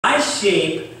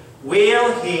sheep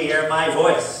will hear my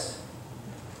voice.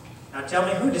 Now tell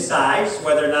me, who decides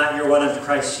whether or not you're one of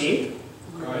Christ's sheep?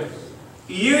 Christ.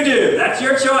 You do. That's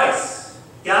your choice.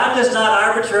 God does not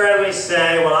arbitrarily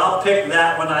say, well, I'll pick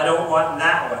that one, I don't want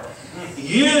that one.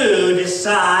 You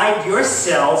decide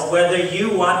yourself whether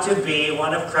you want to be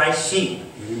one of Christ's sheep.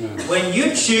 Amen. When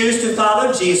you choose to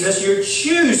follow Jesus, you're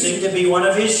choosing to be one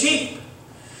of His sheep.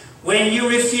 When you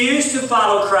refuse to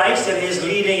follow Christ and His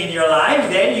leading in your life,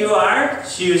 then you are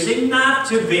choosing not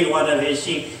to be one of His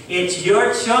sheep. It's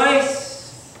your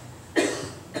choice.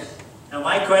 Now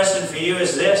my question for you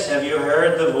is this: have you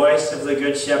heard the voice of the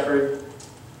Good Shepherd?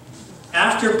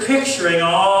 After picturing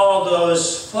all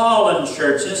those fallen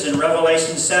churches in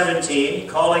Revelation 17,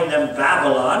 calling them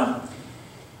Babylon,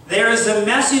 there is a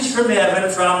message from heaven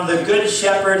from the Good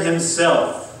Shepherd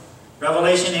Himself.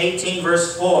 Revelation 18,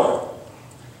 verse 4.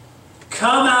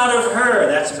 Come out of her,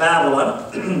 that's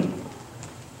Babylon,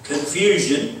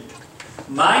 confusion,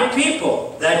 my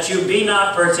people, that you be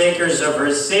not partakers of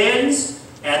her sins,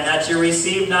 and that you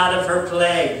receive not of her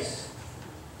plagues.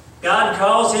 God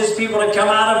calls His people to come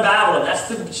out of Babylon. That's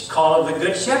the call of the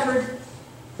Good Shepherd.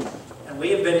 And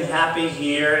we have been happy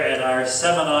here at our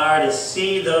seminar to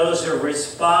see those who have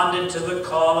responded to the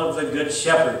call of the Good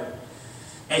Shepherd.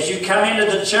 As you come into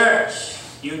the church,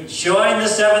 you join the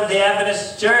Seventh-day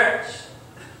Adventist Church.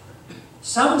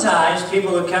 Sometimes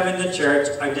people who come into church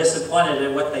are disappointed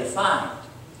in what they find.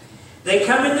 They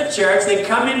come into church, they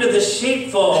come into the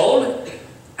sheepfold,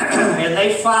 and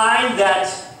they find that,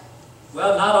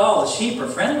 well, not all the sheep are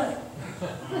friendly.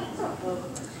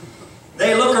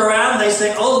 They look around, they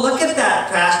say, oh, look at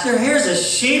that, Pastor. Here's a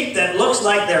sheep that looks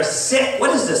like they're sick. What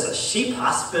is this, a sheep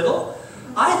hospital?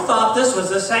 I thought this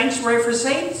was a sanctuary for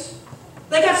saints.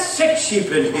 They got sick sheep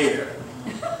in here.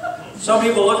 Some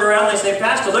people look around, they say,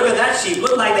 Pastor, look at that sheep.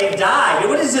 Look like they died.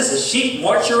 What is this, a sheep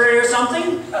mortuary or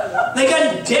something? They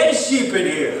got dead sheep in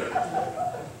here.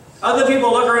 Other people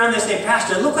look around, they say,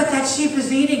 Pastor, look what that sheep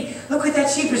is eating. Look what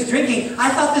that sheep is drinking. I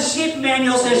thought the sheep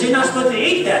manual says you're not supposed to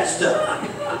eat that stuff.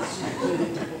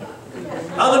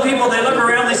 Other people, they look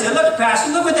around, they say, look,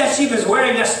 Pastor, look what that sheep is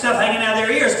wearing, that stuff hanging out of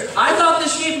their ears. I thought the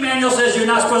sheep manual says you're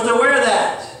not supposed to wear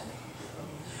that.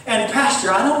 And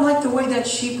Pastor, I don't like the way that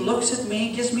sheep looks at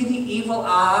me, gives me the evil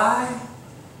eye.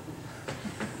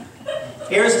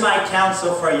 Here's my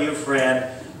counsel for you, friend.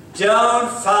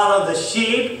 Don't follow the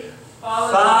sheep.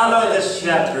 Follow the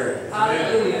shepherd.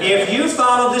 Hallelujah. If you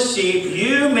follow the sheep,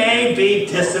 you may be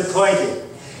disappointed.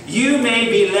 You may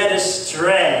be led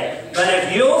astray. But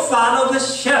if you'll follow the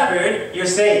shepherd, you're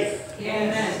safe.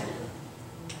 Amen.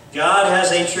 God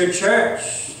has a true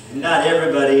church. Not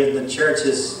everybody in the church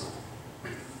is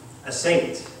a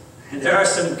saint. And there are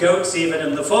some goats even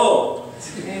in the fold.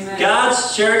 Amen.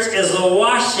 God's church is a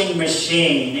washing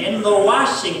machine. In the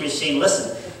washing machine,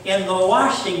 listen, in the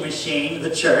washing machine, the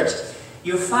church,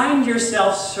 you find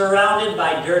yourself surrounded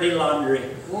by dirty laundry.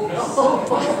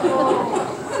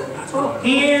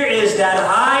 Here is that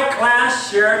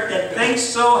high-class shirt that thinks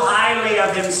so highly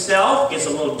of himself, gets a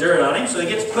little dirt on him, so he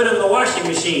gets put in the washing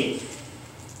machine.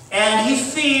 And he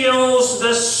feels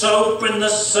the soap and the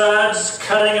suds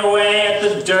cutting away at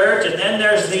the dirt, and then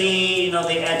there's the,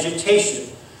 the agitation.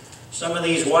 Some of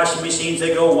these washing machines,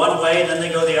 they go one way, then they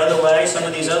go the other way. Some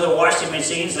of these other washing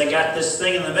machines, they got this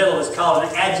thing in the middle that's called an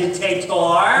agitator.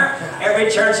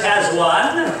 Every church has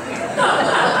one.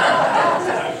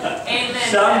 Amen.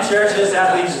 Some churches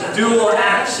have these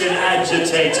dual-action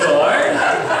agitators.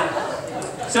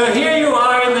 So here you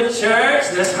are in the church.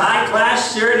 This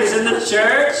high-class shirt is in the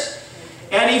church.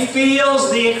 And he feels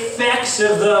the effects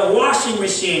of the washing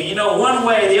machine. One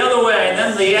way, the other way, and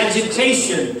then the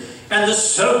agitation. And the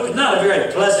soap, not a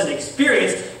very pleasant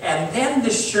experience. And then the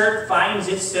shirt finds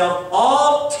itself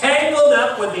all tangled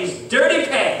up with these dirty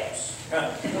pants.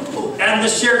 And the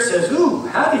shirt says, ooh,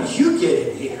 how did you get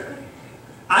in here?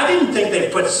 I didn't think they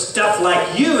put stuff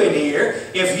like you in here.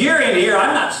 If you're in here,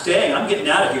 I'm not staying. I'm getting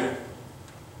out of here.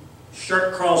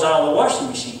 Shirt crawls out of the washing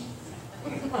machine.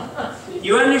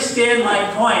 You understand my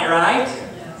point, right?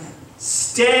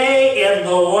 Stay in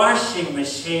the washing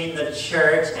machine, the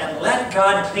church, and let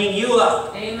God clean you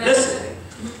up. Amen. Listen,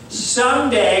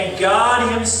 someday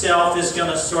God Himself is going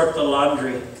to sort the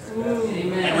laundry.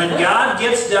 Amen. And when God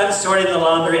gets done sorting the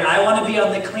laundry, I want to be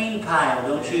on the clean pile,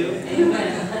 don't you?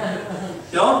 Amen.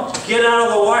 Don't get out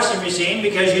of the washing machine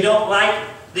because you don't like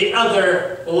the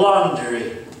other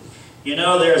laundry.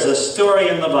 There's a story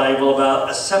in the Bible about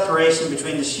a separation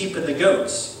between the sheep and the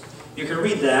goats. You can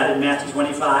read that in Matthew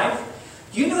 25.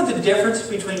 Do you know the difference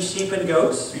between sheep and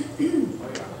goats?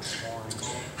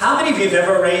 How many of you have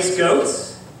ever raised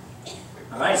goats?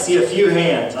 All right, I see a few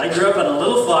hands. I grew up on a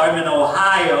little farm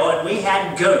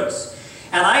had goats.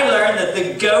 And I learned that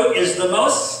the goat is the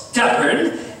most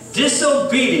stubborn,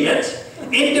 disobedient,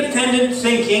 independent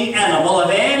thinking animal of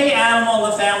any animal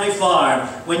in the family farm.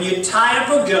 When you tie up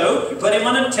a goat, you put him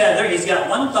on a tether, he's got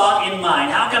one thought in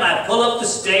mind. How can I pull up the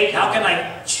stake? How can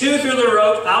I chew through the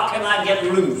rope? How can I get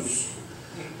loose?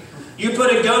 You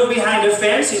put a goat behind a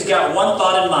fence, he's got one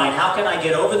thought in mind. How can I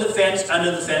get over the fence,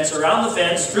 under the fence, around the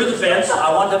fence, through the fence?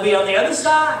 I want to be on the other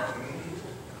side.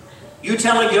 You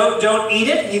tell a goat, don't eat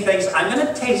it, he thinks, I'm going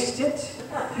to taste it.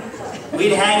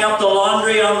 We'd hang up the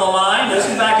laundry on the line. This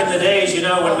is back in the days, you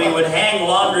know, when we would hang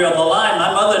laundry on the line.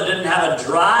 My mother didn't have a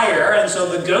dryer, and so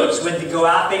the goats, when they go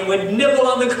out, they would nibble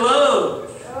on the clothes.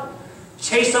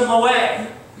 Chase them away.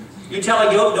 You tell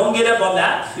a goat, don't get up on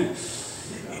that.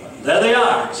 There they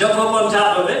are. Jump up on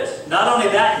top of it. Not only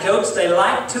that, goats, they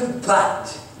like to butt.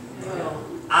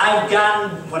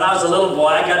 When I was a little boy,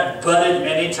 I got butted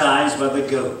many times by the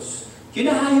goats. Do you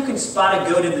know how you can spot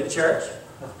a goat in the church?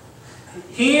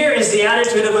 Here is the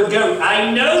attitude of a goat.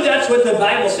 I know that's what the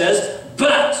Bible says,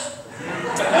 but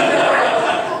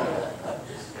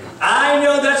I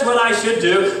know that's what I should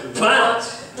do, but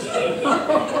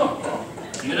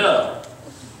you know,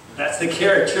 that's the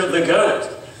character of the goat.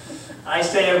 I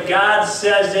say, if God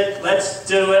says it, let's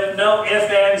do it. No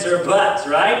ifs, ands, or buts,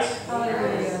 right?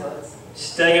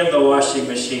 Stay in the washing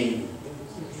machine.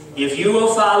 If you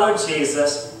will follow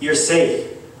Jesus, you're safe.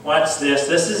 Watch this.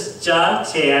 This is John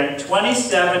 10,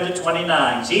 27 to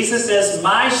 29. Jesus says,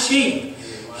 my sheep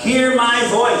hear my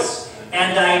voice,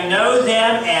 and I know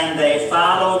them, and they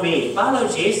follow me. Follow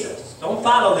Jesus. Don't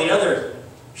follow the other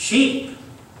sheep,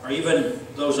 or even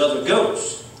those other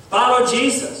goats. Follow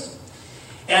Jesus.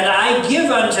 And I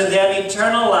give unto them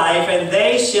eternal life, and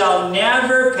they shall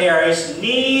never perish,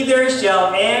 neither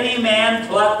shall any man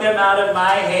pluck them out of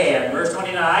my hand. Verse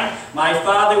 29, my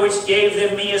Father which gave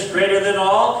them me is greater than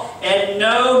all, and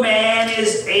no man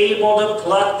is able to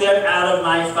pluck them out of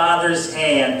my Father's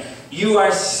hand. You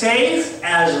are safe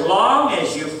as long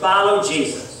as you follow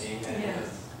Jesus. Amen.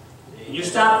 When you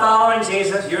stop following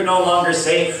Jesus, you're no longer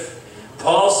safe.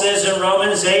 Paul says in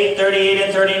Romans 8, 38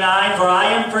 and 39, for I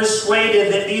am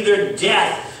persuaded that neither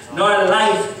death, nor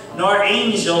life, nor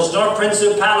angels, nor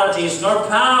principalities, nor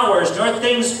powers, nor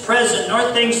things present,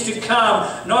 nor things to come,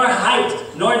 nor height,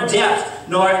 nor depth,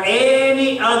 nor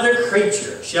any other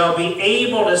creature shall be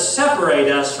able to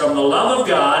separate us from the love of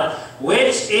God,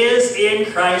 which is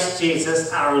in Christ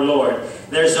Jesus our Lord.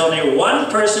 There's only one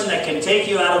person that can take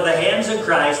you out of the hands of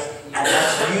Christ, and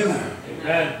that's you.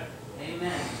 Amen.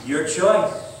 Your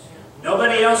choice.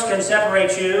 Nobody else can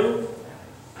separate you,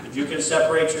 but you can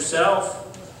separate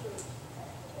yourself.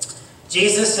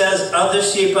 Jesus says, other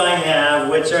sheep I have,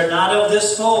 which are not of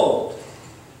this fold.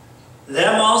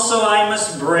 Them also I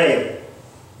must bring.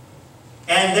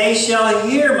 And they shall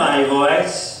hear my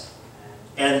voice,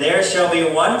 and there shall be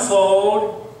one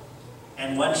fold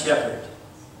and one shepherd.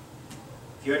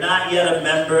 If you're not yet a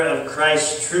member of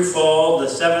Christ's true fold, the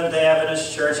Seventh-day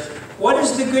Adventist Church, what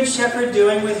is the Good Shepherd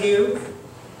doing with you?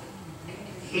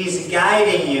 He's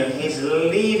guiding you. He's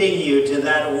leading you to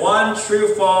that one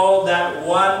true fold, that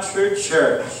one true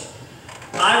church.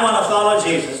 I want to follow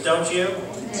Jesus, don't you?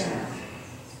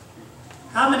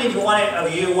 How many of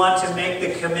you want to make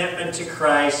the commitment to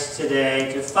Christ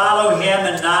today, to follow Him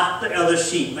and not the other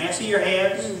sheep? May I see your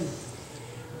hands?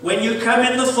 When you come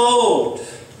in the fold,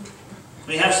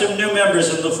 we have some new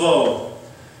members in the fold.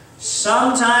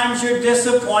 Sometimes you're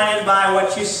disappointed by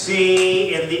what you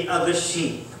see in the other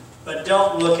sheep. But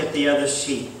don't look at the other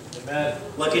sheep. Amen.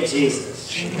 Look at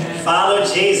Jesus. Amen. Follow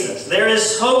Jesus. There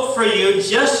is hope for you.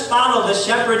 Just follow the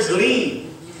shepherd's lead.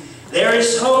 There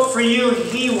is hope for you.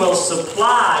 He will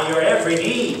supply your every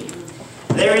need.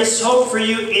 There is hope for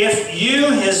you if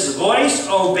you, His voice,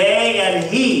 obey and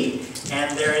heed.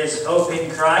 And there is hope in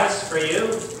Christ for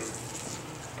you.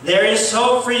 There is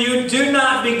hope for you. Do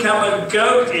not become a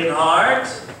goat in heart.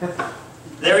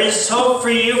 There is hope for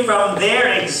you. From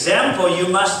their example you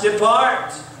must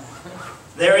depart.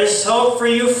 There is hope for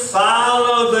you.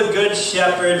 Follow the Good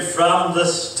Shepherd from the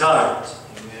start.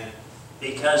 Amen.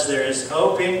 Because there is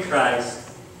hope in Christ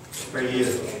for you.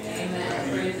 Amen.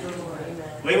 Praise the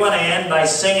Lord. We want to end by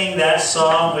singing that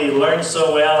song we learned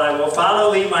so well. I will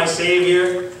follow thee, my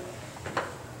Savior.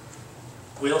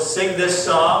 We'll sing this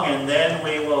song, and then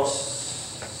we will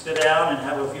sit down and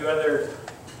have a few other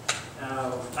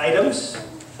items.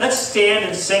 Let's stand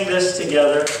and sing this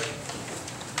together.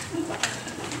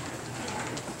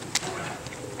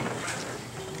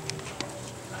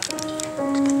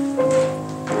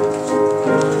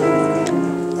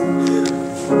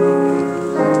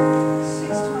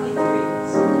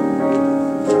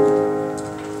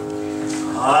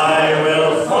 I will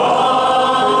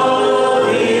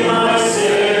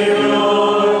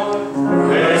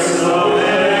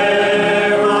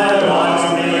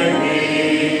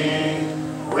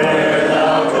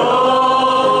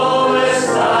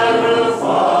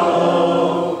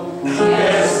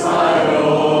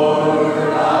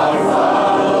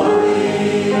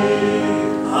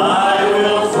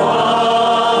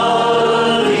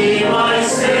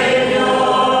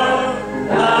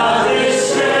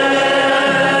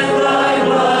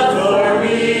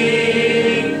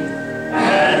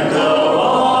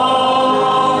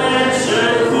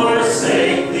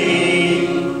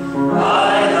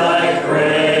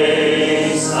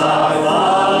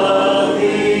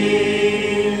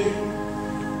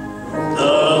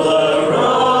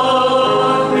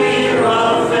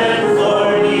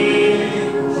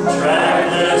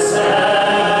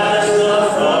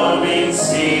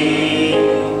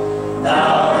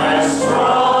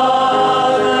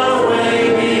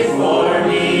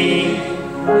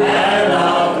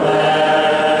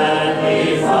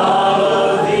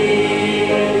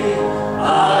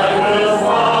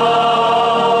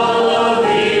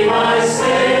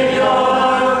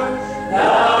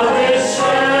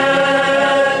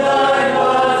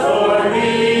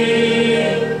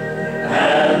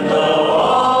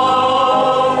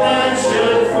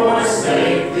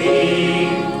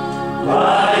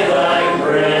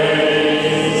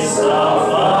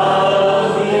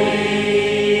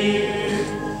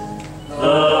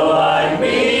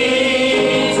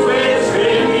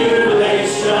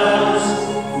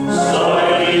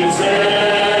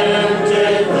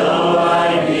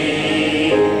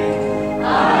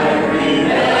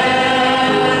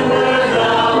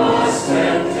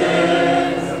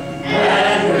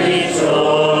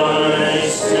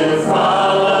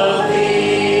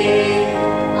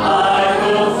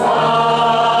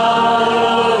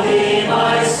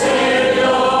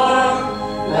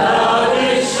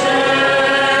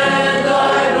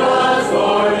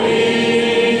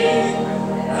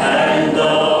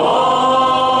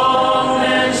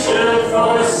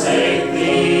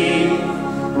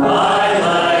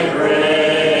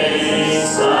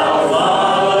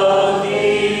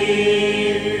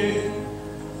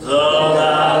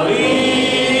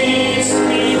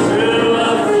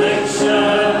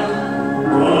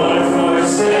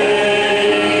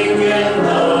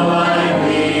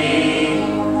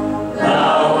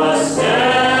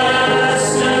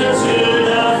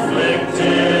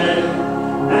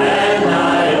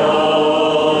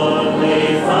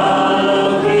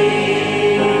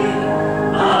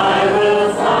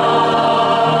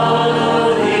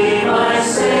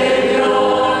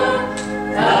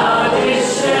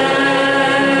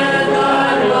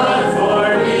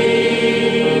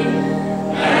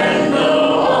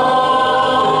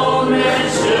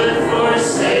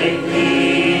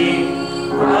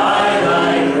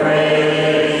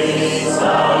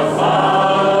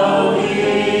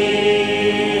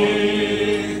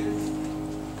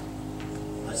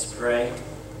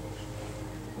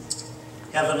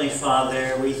Heavenly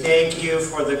Father, we thank you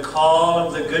for the call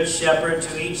of the Good Shepherd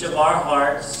to each of our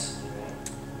hearts.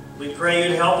 We pray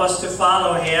you'd help us to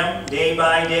follow him day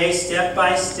by day, step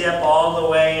by step, all the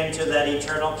way into that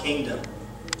eternal kingdom.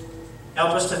 Help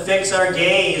us to fix our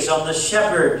gaze on the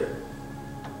shepherd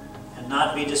and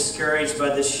not be discouraged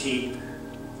by the sheep.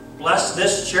 Bless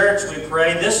this church, we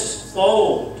pray, this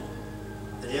fold,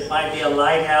 that it might be a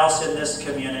lighthouse in this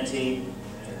community.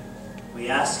 We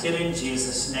ask it in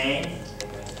Jesus' name.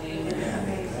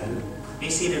 Amen. Be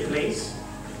seated, please.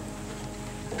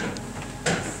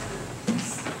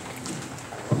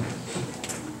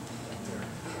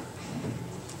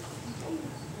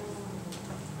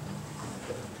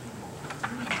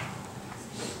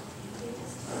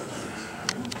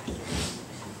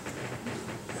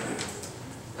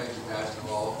 Thank you, Pastor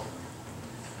Lowell.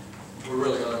 We're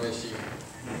really going to miss you.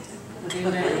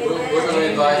 Amen. We're going to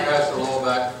invite Pastor Lowell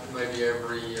back maybe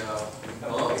every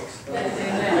month, every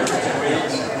 2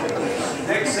 weeks.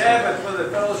 Next Sabbath for the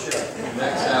fellowship.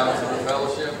 Next Sabbath for the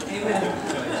fellowship. Amen.